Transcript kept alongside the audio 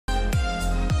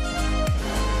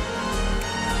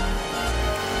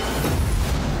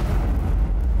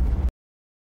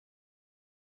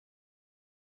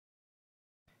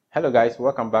Hello guys,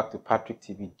 welcome back to Patrick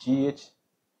TV GH.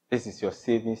 This is your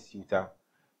savings tutor,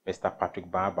 Mr.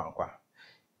 Patrick Bankwa.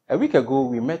 A week ago,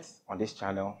 we met on this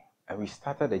channel and we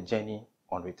started a journey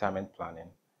on retirement planning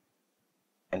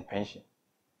and pension.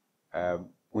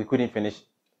 We couldn't finish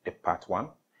the part 1.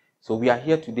 So we are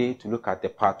here today to look at the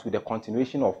part 2, the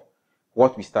continuation of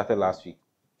what we started last week.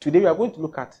 Today we are going to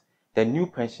look at the new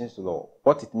pensions law,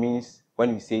 what it means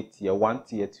when we say tier 1,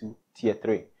 tier 2, tier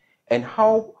 3, and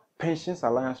how Pensions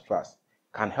Alliance Trust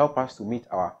can help us to meet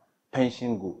our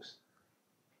pension goals.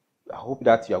 I hope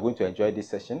that you are going to enjoy this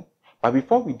session. But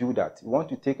before we do that, we want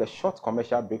to take a short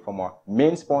commercial break from our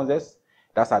main sponsors.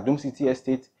 That's Adum City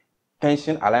Estate,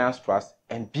 Pension Alliance Trust,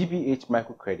 and BBH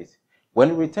Microcredit.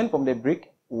 When we return from the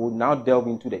break, we will now delve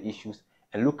into the issues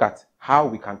and look at how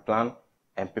we can plan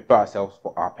and prepare ourselves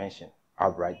for our pension.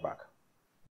 I'll be right back.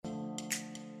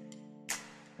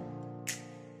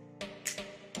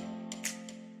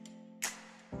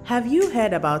 Have you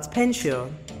heard about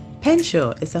Pensure?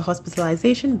 Pensure is a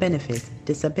hospitalization benefit,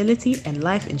 disability and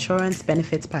life insurance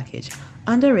benefits package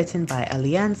underwritten by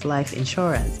Allianz Life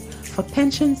Insurance for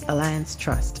Pensions Alliance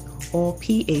Trust, or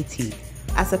PAT.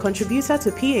 As a contributor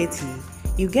to PAT,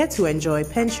 you get to enjoy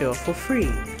Pensure for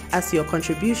free as your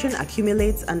contribution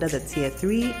accumulates under the Tier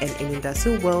 3 and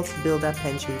Inindasu Wealth Builder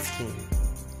Pension Scheme.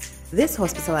 This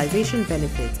hospitalization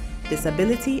benefit,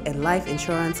 disability and life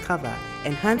insurance cover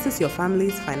enhances your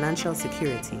family's financial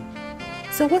security.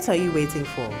 So what are you waiting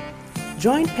for?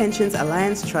 Join Pensions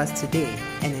Alliance Trust today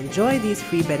and enjoy these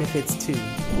free benefits too.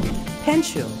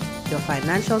 Pensure, your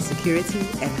financial security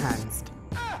enhanced.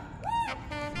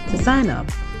 To sign up,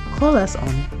 call us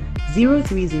on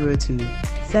 0302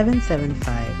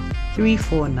 775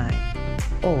 349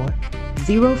 or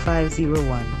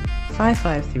 0501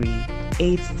 553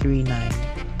 839.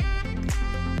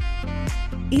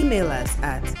 Email us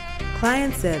at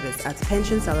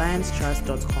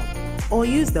clientservice@pensionsalliancetrust.com or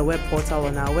use the web portal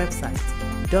on our website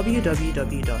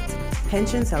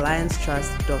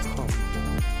www.pensionsalliancetrust.com.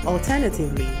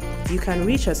 Alternatively, you can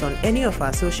reach us on any of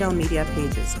our social media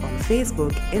pages on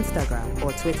Facebook, Instagram,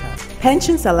 or Twitter.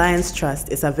 Pensions Alliance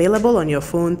Trust is available on your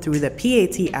phone through the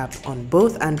PAT app on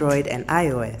both Android and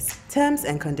iOS. Terms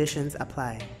and conditions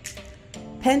apply.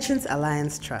 Pensions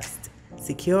Alliance Trust,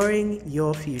 securing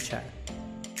your future.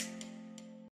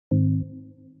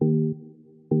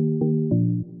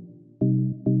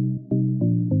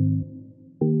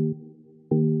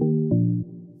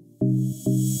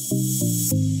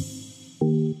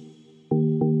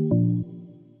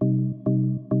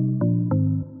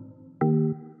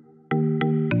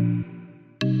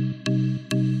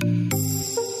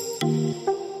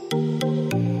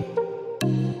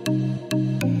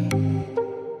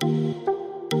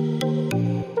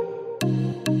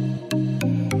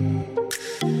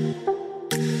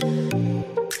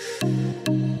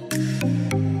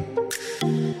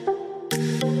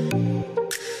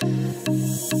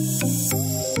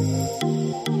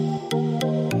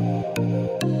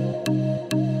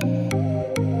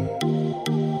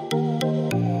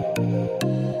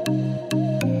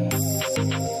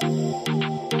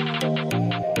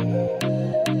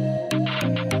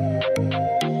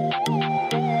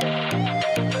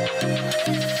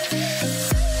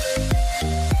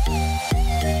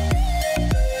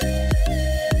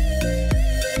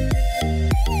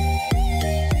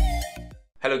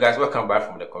 Hello guys, welcome back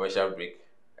from the commercial break.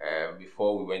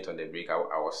 Before we went on the break, I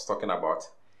was talking about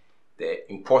the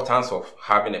importance of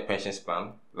having a pensions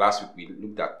plan. Last week we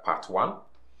looked at part 1.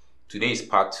 Today is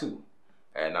part 2.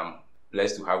 And I'm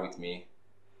blessed to have with me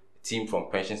a team from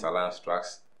Pensions Alliance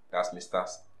Trust. That's Mr.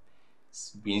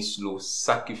 Winslow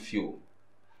Sakifio.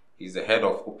 He's the head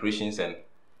of operations and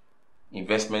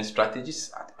investment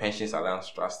strategies at Pensions Alliance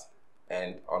Trust.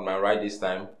 And on my right this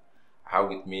time, I have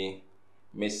with me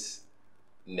Miss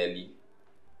Nelly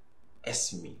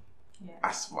Esme. Yes.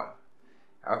 Asma.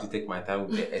 I have to take my time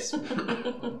with the Esme.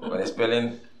 But the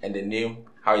spelling and the name,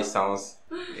 how it sounds,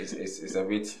 is a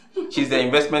bit. She's the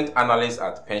investment analyst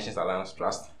at Pensions Alliance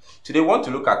Trust. Today, we want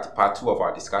to look at part 2 of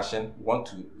our discussion. We want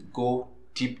to go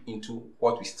deep into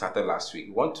what we started last week.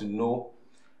 We want to know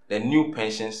the new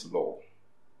pensions law,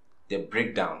 the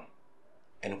breakdown,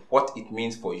 and what it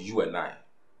means for you and I,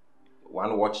 the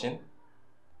one watching,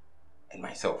 and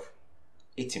myself.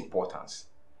 Its importance.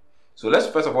 So let's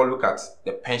first of all look at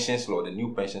the pensions law, the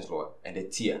new pensions law, and the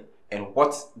tier, and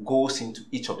what goes into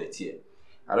each of the tier.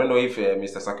 I don't know if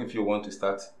Mr. Sakifio want to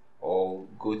start or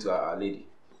go to our lady.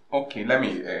 Okay, let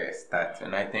me start.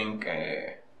 And I think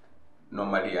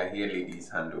normally I hear ladies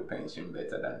handle pension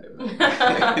better than the men.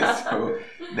 So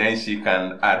then she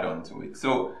can add on to it.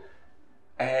 So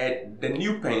The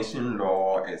new pension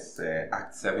law is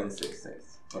Act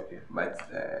 766. Okay. But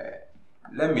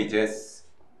let me just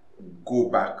go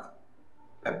back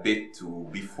a bit to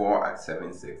before Act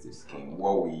 766 came,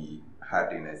 what we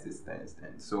had in existence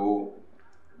then. So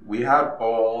we had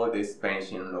all these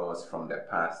pension laws from the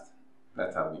past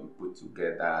that have been put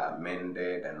together,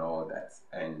 amended and all that.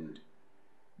 And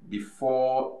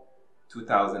before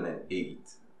 2008,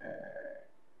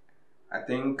 I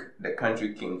think the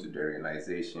country came to the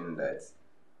realization that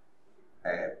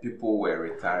people were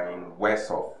retiring worse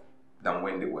off than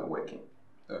when they were working.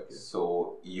 Okay.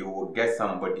 So you will get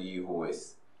somebody who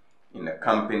is in a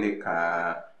company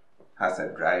car, has a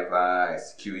driver, a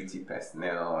security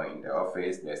personnel in the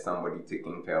office, there's somebody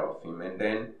taking care of him, and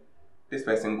then this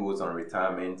person goes on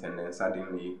retirement, and then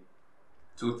suddenly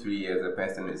 2-3 years the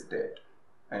person is dead.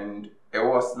 And it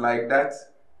was like that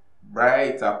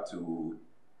right up to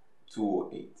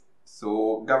 2008.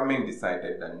 So government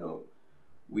decided that no,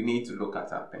 we need to look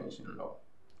at our pension law.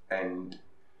 And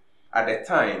at the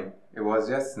time, it was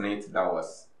just SSNIT that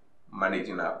was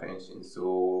managing our pension.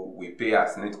 So we pay our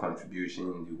SSNIT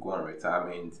contribution, you go on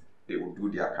retirement, they will do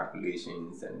their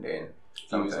calculations, and then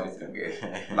sometimes you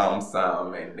get lump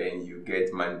sum, and then you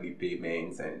get monthly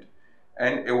payments, and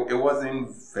it wasn't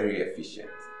very efficient.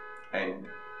 And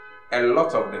a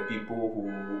lot of the people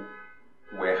who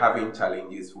were having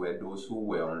challenges were those who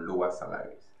were on lower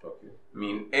salaries. Okay. I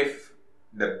mean, if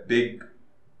the big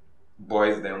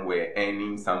boys then were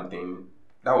earning something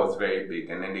that was very big,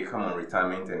 and then they come on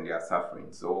retirement and they are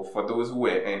suffering. So for those who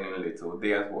were earning little,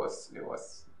 it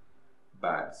was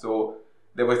bad. So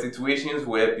there were situations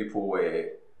where people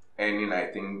were earning, I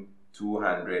think,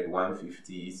 200,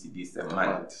 150 cedis a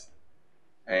month.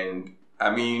 And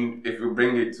I mean, if you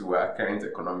bring it to our current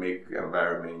economic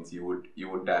environment, you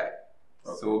would die.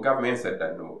 Okay. So government said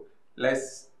that no,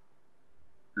 let's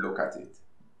look at it.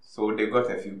 So they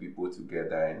got a few people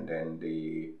together, and then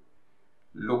they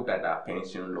looked at our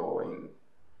pension law in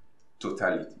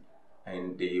totality,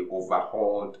 and they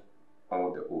overhauled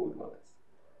all the old ones.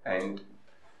 And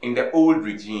in the old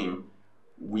regime,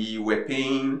 we were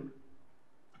paying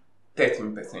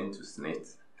 13% to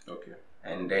SSNIT. Okay.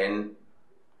 And then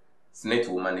SSNIT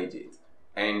will manage it.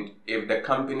 And if the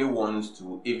company wants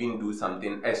to even do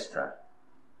something extra,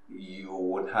 you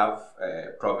would have a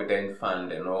Provident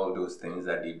Fund and all those things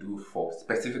that they do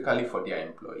specifically for their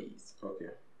employees.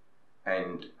 Okay.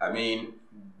 And I mean,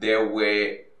 there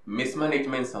were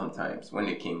mismanagement sometimes when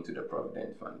it came to the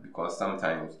Provident Fund, because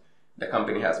sometimes the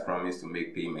company has promised to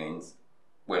make payments.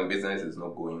 When business is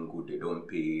not going good, they don't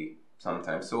pay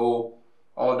sometimes. So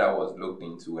all that was looked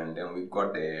into, and then we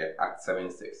got the Act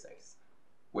 766,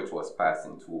 which was passed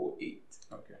in 2008.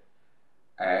 Okay.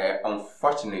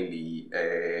 Unfortunately,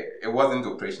 it wasn't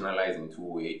operationalized in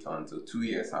 2008 until 2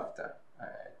 years after,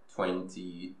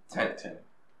 2010.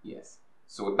 Yes.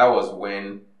 So that was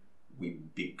when we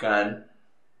began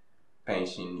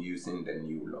pension using the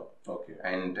new law. Okay.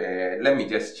 And let me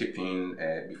just chip in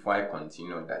before I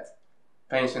continue that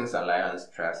Pensions Alliance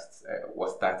Trust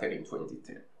was started in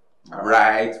 2010.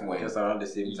 Right when... Just around the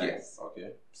same time. Yes.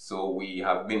 Okay. So we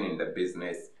have been in the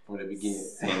business from the beginning.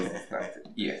 Since it started.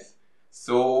 Yes.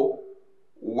 So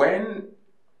when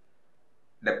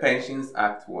the Pensions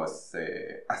Act was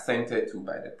assented to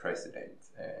by the President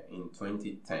in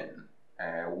 2010,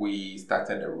 we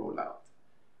started a rollout.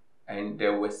 And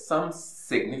there were some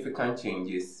significant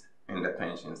changes in the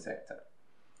pension sector.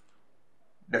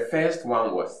 The first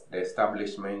one was the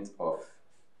establishment of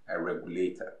a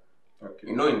regulator. Okay.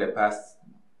 You know, in the past,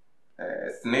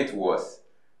 SSNIT was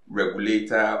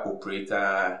regulator,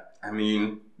 operator, I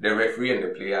mean, the referee and the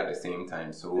player at the same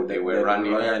time. So they were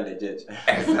running... The lawyer and the judge.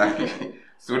 Exactly.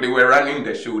 So they were running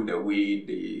the show the way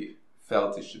they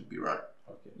felt it should be run.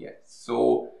 Okay. Yes.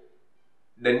 So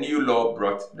the new law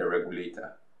brought the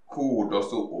regulator, who would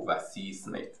also oversee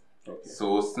SSNIT. Okay.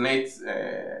 So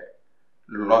SSNIT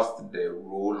lost the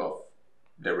role of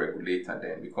the regulator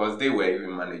then, because they were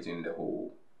even managing the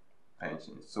whole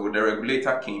pension. So the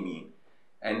regulator came in,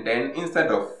 and then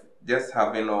instead of just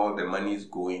having all the monies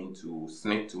going to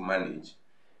SSNIT to manage,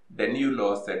 the new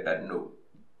law said that no,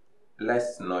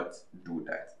 let's not do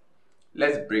that.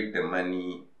 Let's break the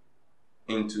money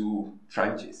into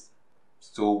tranches.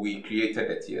 So we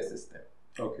created a tier system.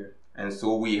 Okay. And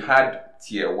so we had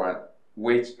tier 1,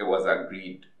 which it was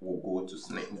agreed will go to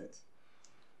SSNIT.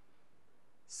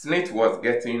 SSNIT was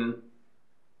getting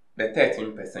the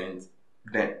 13%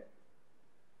 then.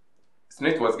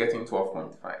 SSNIT was getting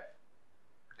 12.5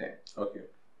 then. Okay.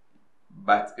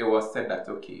 But it was said that,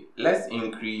 okay, let's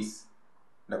increase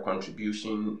the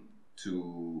contribution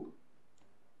to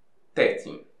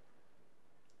 13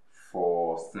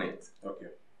 for SSNIT. Okay.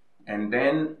 And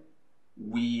then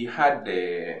we had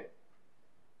the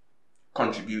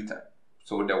contributor.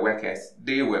 So the workers,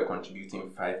 they were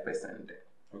contributing 5% there.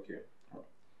 Okay.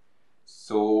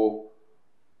 So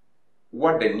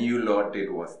what the new law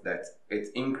did was that it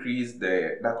increased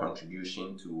that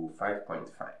contribution to 5.5.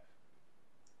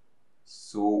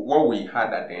 So what we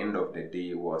had at the end of the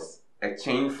day was a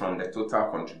change from the total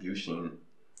contribution,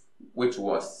 which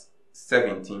was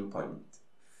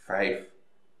 17.5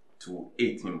 to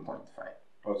 18.5.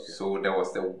 Okay. So there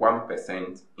was a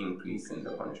 1% increase in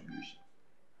the contribution.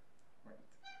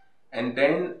 And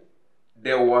then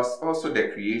there was also the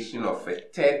creation of a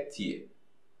third tier,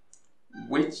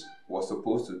 which was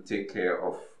supposed to take care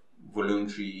of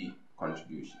voluntary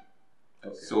contribution.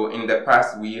 Okay. So in the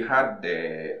past, we had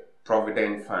the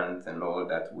Provident Fund and all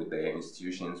that with the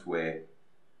institutions where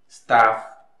staff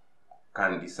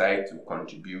can decide to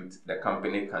contribute, the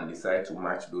company can decide to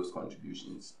match those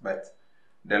contributions. But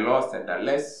the law said that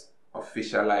let's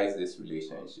officialize this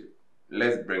relationship.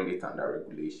 Let's bring it under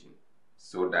regulation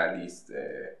so that at least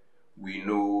we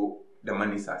know the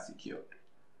monies are secured.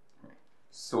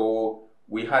 So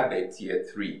we had the tier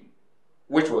 3,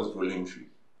 which was voluntary.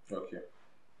 Okay.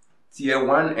 Tier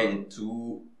 1 and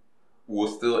 2 will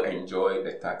still enjoy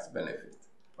the tax benefit.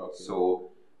 Okay. So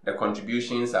the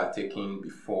contributions are taken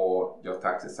before your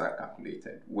taxes are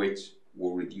calculated, which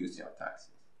will reduce your taxes.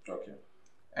 Okay.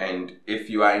 And if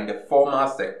you are in the formal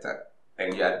sector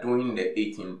and you are doing the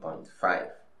 18.5,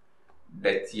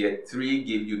 the tier 3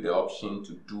 give you the option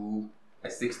to do a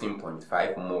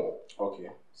 16.5 more. Okay.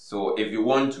 So if you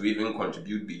want to even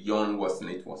contribute beyond what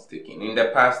SSNIT was taking, in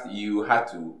the past you had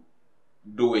to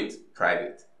do it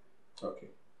private. Okay.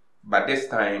 But this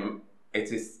time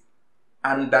it is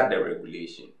under the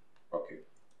regulation. Okay.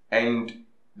 And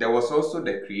there was also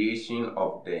the creation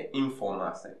of the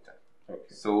informal sector.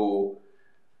 Okay. So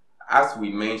as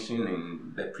we mentioned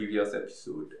in the previous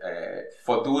episode,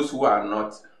 for those who are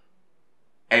not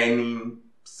earning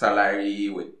salary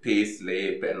with pay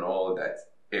slip and all that,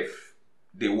 if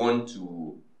they want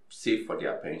to save for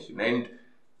their pension, and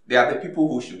they are the people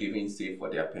who should even save for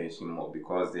their pension more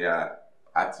because they are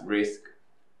at risk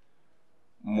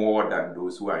more than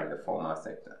those who are in the formal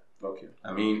sector. Okay.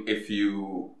 I mean, if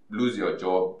you lose your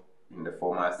job in the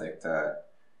formal sector,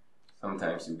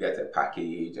 sometimes you get a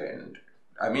package, and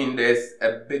I mean, there's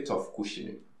a bit of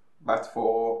cushioning. But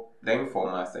for the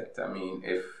informal sector, I mean,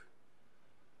 if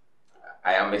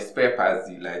I am a spare parts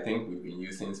dealer, I think we've been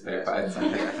using spare parts.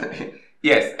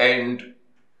 Yes, and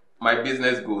my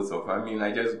business goes off. I mean,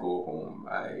 I just go home,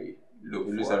 I look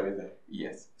You lose for everything.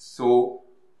 Yes. So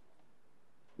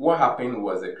what happened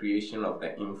was the creation of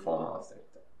the informal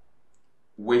sector,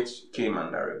 which came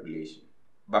under regulation.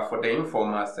 But for the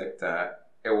informal sector,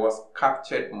 it was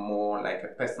captured more like a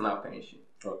personal pension.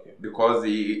 Okay. Because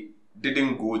they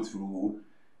didn't go through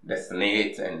the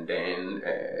SSNIT and then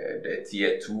the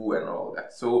tier 2 and all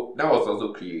that. So that was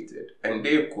also created. And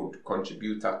they could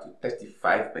contribute up to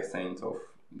 35% of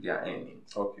their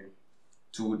earnings Okay.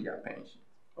 to their pension.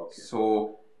 Okay.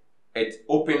 So it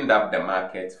opened up the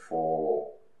market for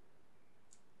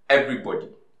everybody.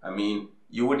 I mean,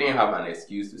 you wouldn't have an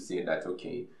excuse to say that,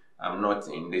 okay, I'm not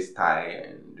in this tie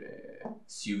and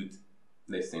suit,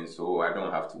 listen, so I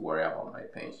don't have to worry about my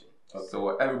pension. Okay.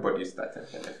 So everybody started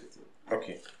benefiting.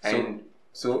 Okay. And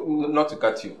So not to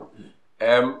cut you.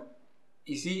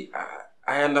 You see,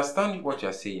 I understand what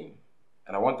you're saying,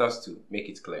 and I want us to make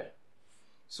it clear.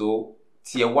 So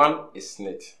tier 1 is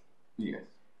SSNIT. yes,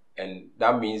 And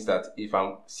that means that if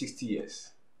I'm 60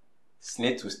 years,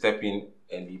 SSNIT will step in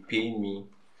and be paying me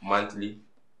monthly,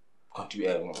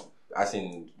 as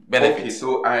in benefits. okay,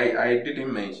 so I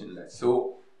didn't mention that.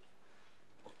 So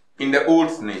in the old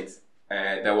SSNIT,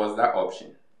 there was that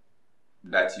option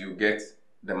that you get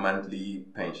the monthly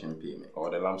pension payment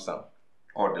Or the lump sum.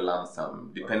 or the lump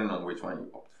sum, depending on which one you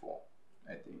opt for,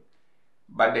 I think.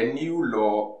 But the new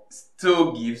law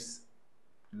still gives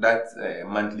that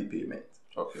monthly payment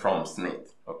Okay. from SSNIT.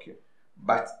 Okay.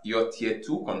 But your tier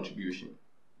 2 contribution,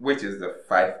 which is the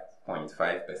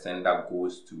 5.5% that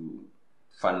goes to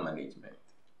fund management,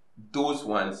 those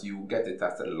ones you get it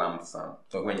as a lump sum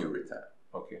when you retire.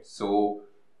 Okay. So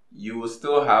you will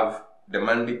still have the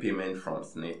monthly payment from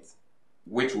SSNIT,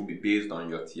 which will be based on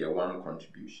your tier 1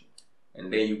 contribution.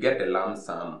 And then you get the lump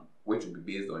sum, which will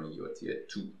be based on your tier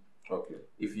 2. Okay.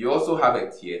 If you also have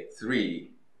a tier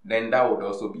 3, then that would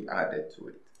also be added to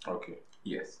it. Okay.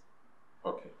 Yes.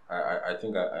 Okay. I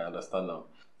think I understand now.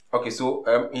 Okay, so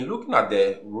in looking at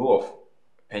the role of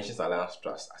Pensions Alliance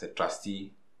Trust as a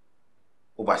trustee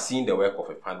overseeing the work of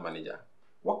a fund manager,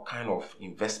 what kind of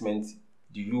investment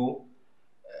do you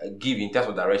give in terms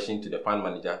of direction to the fund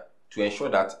manager to ensure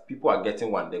that people are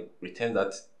getting, one, the returns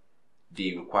that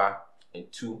they require,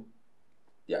 and two,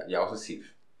 they are also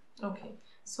safe? Okay.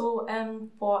 So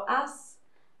for us,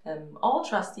 all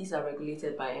trustees are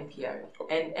regulated by MPRA,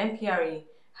 and MPRA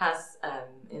has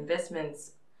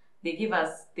investments.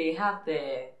 They have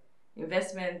the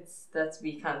investments that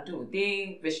we can do.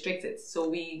 They restrict it. So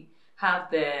we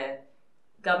have the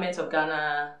Government of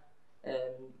Ghana,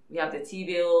 we have the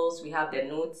T-bills, we have the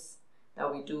notes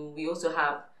that we do. We also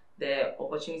have the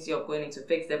opportunity of going into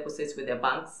fixed deposits with the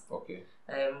banks. Okay.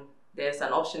 There's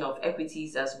an option of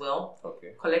equities as well.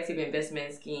 Okay. Collective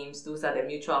investment schemes, those are the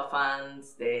mutual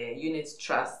funds, the unit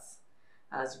trusts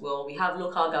as well. We have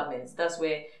local governments. That's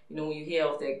where, you hear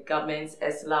of the government's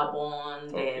ESLA bond,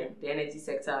 the energy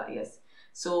sector, yes.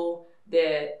 So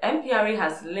the MPRA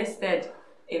has listed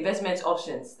investment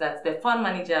options that the fund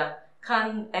manager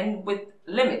can, and with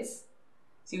limits.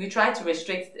 So we try to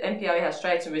restrict, MPRA has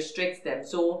tried to restrict them.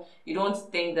 So you don't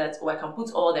think that, I can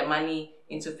put all the money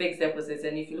into fixed deposits.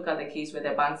 And if you look at the case where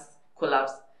the banks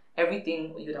collapsed,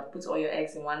 everything, you would have put all your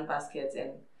eggs in one basket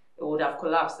and it would have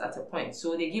collapsed at a point.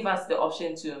 So they give us the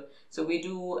option to, so we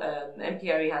do,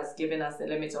 MPRA has given us the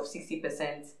limit of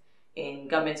 60% in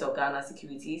Government of Ghana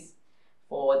securities.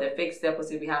 For the fixed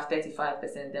deposit, we have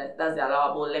 35%. That's the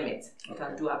allowable limit. You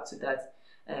can do up to that.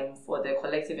 For the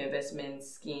collective investment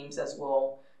schemes as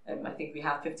well, I think we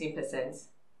have 15%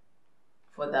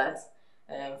 for that.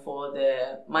 For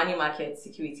the money market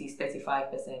securities,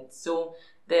 35%. So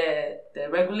the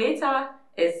regulator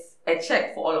is a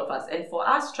check for all of us. And for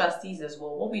us trustees as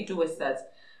well, what we do is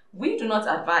that we do not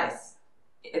advise.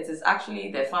 It is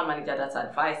actually the fund manager that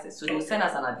advises. So they will send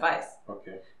us an advice.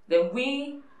 Okay. Then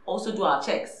we also do our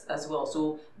checks as well.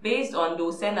 So based on,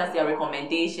 they'll send us their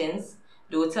recommendations.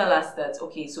 They will tell us that,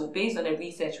 okay, so based on the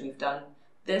research we've done,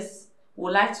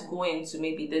 we'd like to go into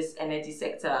maybe this energy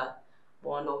sector,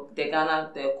 or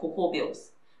the cocoa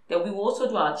bills. Then we will also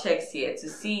do our checks here to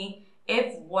see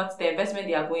if what the investment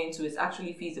they are going to is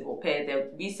actually feasible per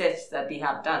the research that they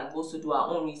have done. We also do our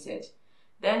own research.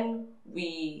 Then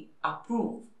we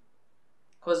approve,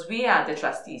 because we are the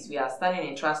trustees. We are standing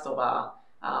in trust of our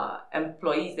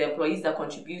employees, the employees that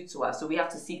contribute to us. So we have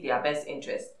to seek their best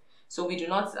interest. So we do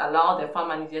not allow the fund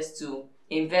managers to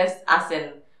invest as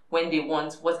and when they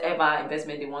want, whatever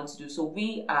investment they want to do. So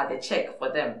we are the check for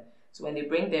them. So when they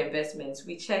bring the investments,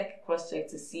 we cross-check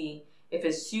to see if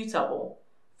it's suitable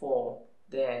for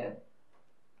the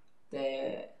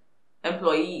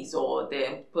employees or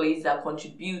the employees that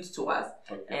contribute to us.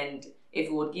 Okay. And if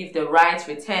it would give the right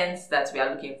returns that we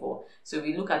are looking for. So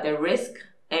we look at the risk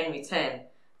and return.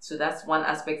 So that's one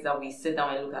aspect that we sit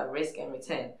down and look at, risk and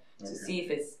return, to see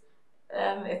if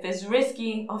it's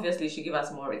risky, obviously it should give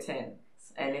us more return.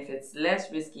 And if it's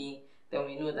less risky, then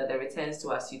we know that the returns to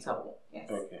are suitable. Yes.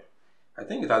 Okay. I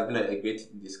think it has been a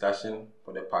great discussion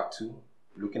for the part 2,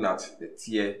 looking at the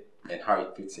tier and how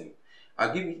it fits in.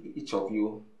 I'll give each of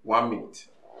you 1 minute.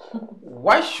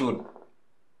 Why should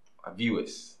our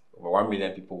viewers, over 1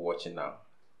 million people watching now,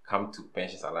 come to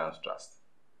Pensions Alliance Trust?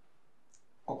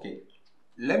 Okay,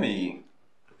 let me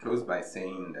close by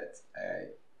saying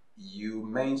that you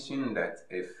mentioned that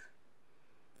if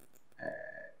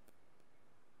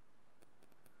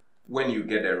when you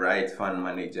get the right fund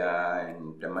manager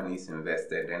and the money is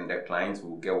invested, then the clients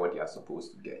will get what they are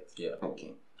supposed to get. Yeah.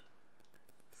 Okay.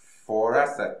 For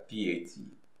us at PAT,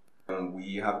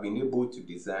 we have been able to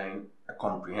design a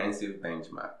comprehensive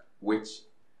benchmark which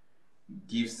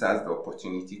gives us the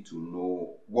opportunity to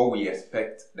know what we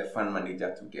expect the fund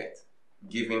manager to get,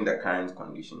 given the current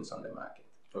conditions on the market.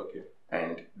 Okay.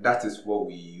 And that is what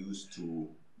we use to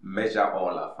measure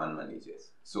all our fund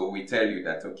managers. So we tell you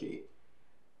that, okay,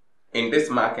 in this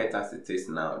market as it is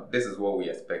now, this is what we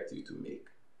expect you to make.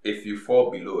 If you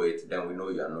fall below it, then we know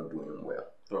you are not doing well.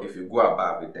 Okay. If you go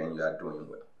above it, then you are doing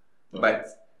well. Okay. But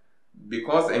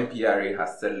because MPRA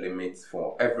has set limits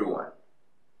for everyone,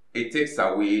 it takes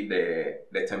away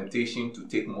the temptation to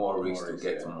take more risks to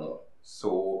get more.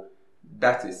 So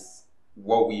that is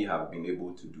what we have been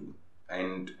able to do.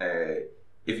 And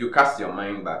if you cast your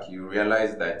mind back, you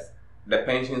realize that the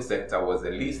pension sector was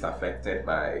the least affected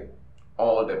by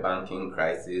all the banking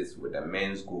crisis with the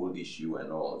men's gold issue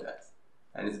and all that.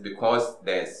 And it's because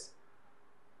there's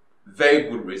very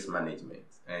good risk management.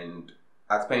 And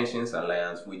at Pensions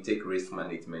Alliance, we take risk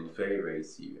management very, very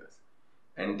serious.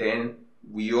 And then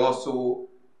we also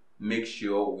make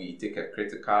sure we take a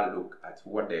critical look at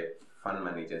what the fund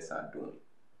managers are doing.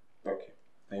 Okay,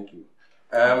 thank you.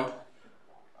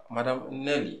 Madam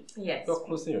Nelly, yes, your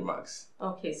closing remarks.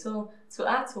 Okay, so to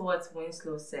add to what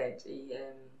Winslow said,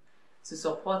 to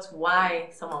support why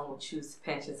someone would choose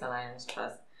Pensions Alliance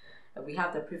Trust. We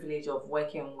have the privilege of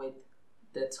working with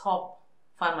the top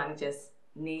fund managers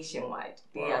nationwide.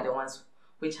 They are the ones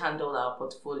which handle our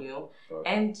portfolio.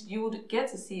 And you would get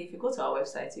to see, if you go to our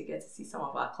website, you get to see some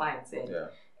of our clients. And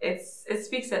it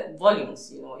speaks at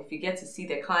volumes, you know, if you get to see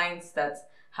the clients that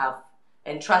have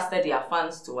entrusted their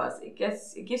funds to us, it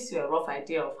gives you a rough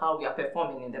idea of how we are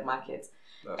performing in the market.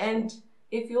 And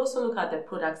if you also look at the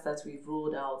products that we've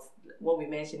rolled out, what we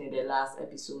mentioned in the last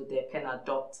episode, the Pen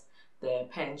Adopt, the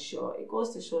Pensure, it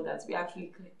goes to show that we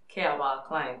actually care about our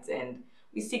clients and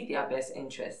we seek their best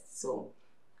interests. So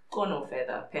go no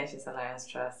further. Pensions Alliance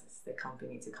Trust is the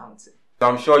company to come to. So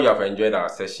I'm sure you have enjoyed our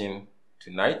session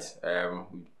tonight. We're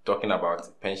talking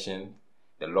about pension,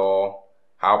 the law,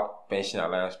 how Pension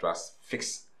Alliance Trust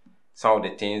fix some of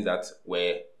the things that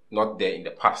were not there in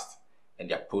the past, and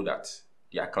their products,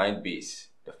 their client base,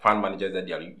 the fund managers that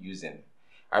they are using.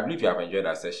 I believe you have enjoyed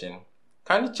our session.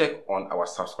 Kindly check on our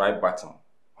subscribe button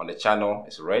on the channel.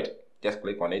 It's red. Just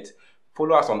click on it.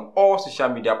 Follow us on all social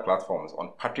media platforms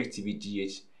on Patrick TV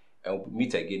GH, and we'll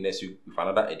meet again next week with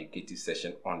another educative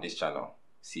session on this channel.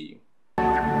 See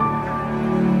you.